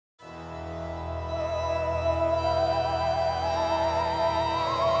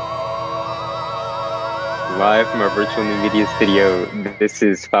Live from our virtual new media studio, this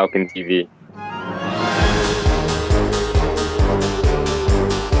is FalconTV.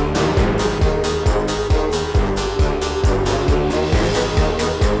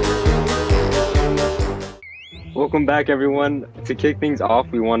 Welcome back, everyone. To kick things off,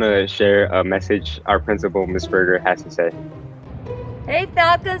 we want to share a message our principal, Ms. Berger, has to say. Hey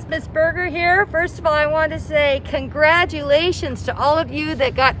Falcons, Miss Berger here. First of all, I want to say congratulations to all of you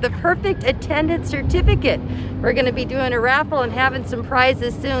that got the perfect attendance certificate. We're going to be doing a raffle and having some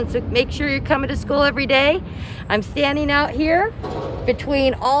prizes soon, so make sure you're coming to school every day. I'm standing out here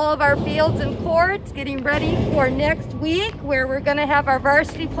between all of our fields and courts, getting ready for next week, where we're going to have our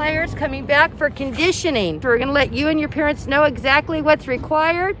varsity players coming back for conditioning. So we're going to let you and your parents know exactly what's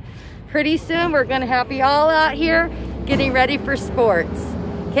required. Pretty soon, we're going to have you all out here getting ready for sports.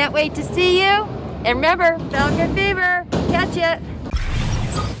 Can't wait to see you. And remember, Falcon Fever, catch it.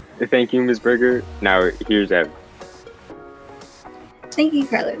 Thank you, Ms. Berger. Now, here's Ev. Thank you,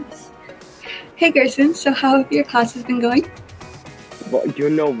 Carlos. Hey, Gerson, so how have your classes been going? Well,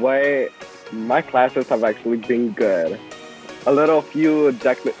 you know what? My classes have actually been good. A few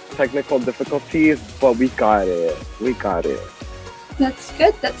technical difficulties, but we got it. We got it. That's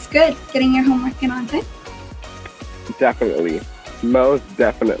good, that's good. Getting your homework in on time? Definitely. Most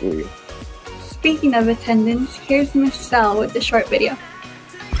definitely. Speaking of attendance, here's Miss Sel with the short video.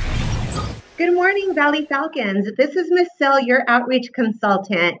 Good morning, Valley Falcons. This is Miss Sel, your outreach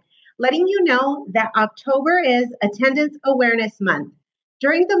consultant, letting you know that October is Attendance Awareness Month.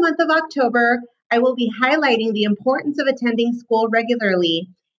 During the month of October, I will be highlighting the importance of attending school regularly,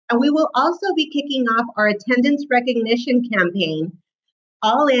 and we will also be kicking off our attendance recognition campaign,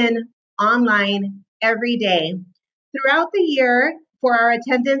 all in, online, every day. Throughout the year, for our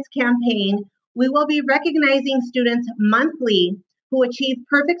attendance campaign, we will be recognizing students monthly who achieve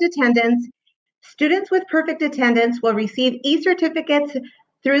perfect attendance. Students with perfect attendance will receive e-certificates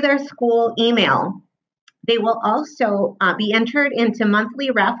through their school email. They will also be entered into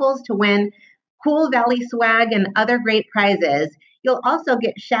monthly raffles to win cool Valley swag and other great prizes. You'll also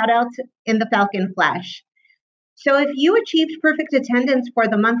get shout-outs in the Falcon Flash. So if you achieved perfect attendance for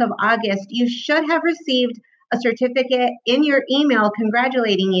the month of August, you should have received a certificate in your email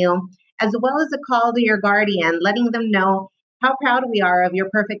congratulating you, as well as a call to your guardian, letting them know how proud we are of your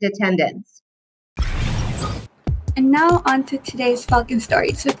perfect attendance. And now on to today's Falcon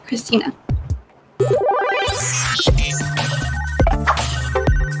Stories with Christina.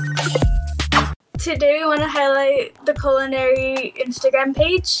 Today we want to highlight the culinary Instagram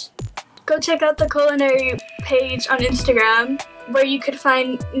page. Go check out the culinary page on Instagram, where you could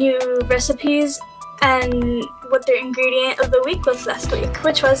find new recipes and what their ingredient of the week was last week,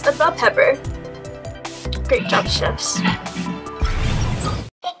 which was the bell pepper. Great job, chefs. Chicken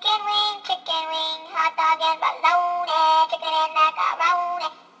wing, hot dog and bologna, chicken and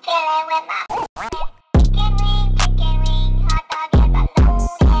macaroni, chillin' with my chicken wing, hot dog and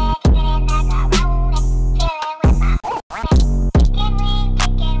bologna, chicken and macaroni, chillin' with my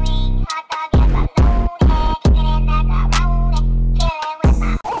chicken wing, hot dog and bologna, chicken and macaroni, chillin' with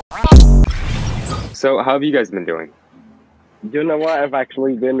my. So, how have you guys been doing? You know what? I've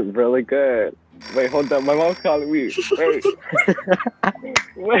actually been really good. Wait, hold up. My mom's calling me. Wait.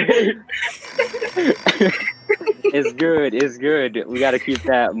 Wait. It's good. It's good. We got to keep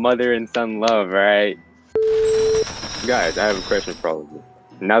that mother and son love, right? Guys, I have a question for all of you.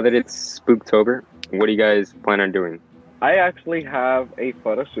 Now that it's Spooktober, what do you guys plan on doing? I actually have a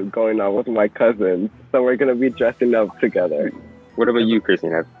photo shoot going on with my cousins, so we're going to be dressing up together. What about you,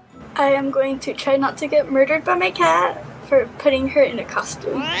 Christina? I am going to try not to get murdered by my cat for putting her in a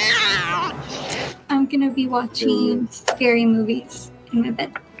costume. I'm gonna be watching scary movies in my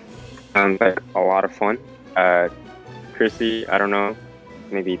bed. Sounds like a lot of fun. Chrissy, I don't know,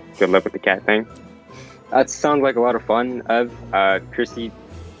 maybe good luck with the cat thing. That sounds like a lot of fun. Chrissy,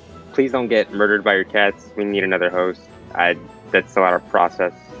 please don't get murdered by your cats. We need another host. That's a lot of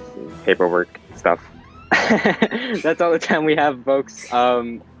process, paperwork stuff. That's all the time we have, folks.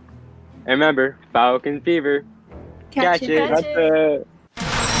 And remember, Falcon Fever. Catch it. That's it.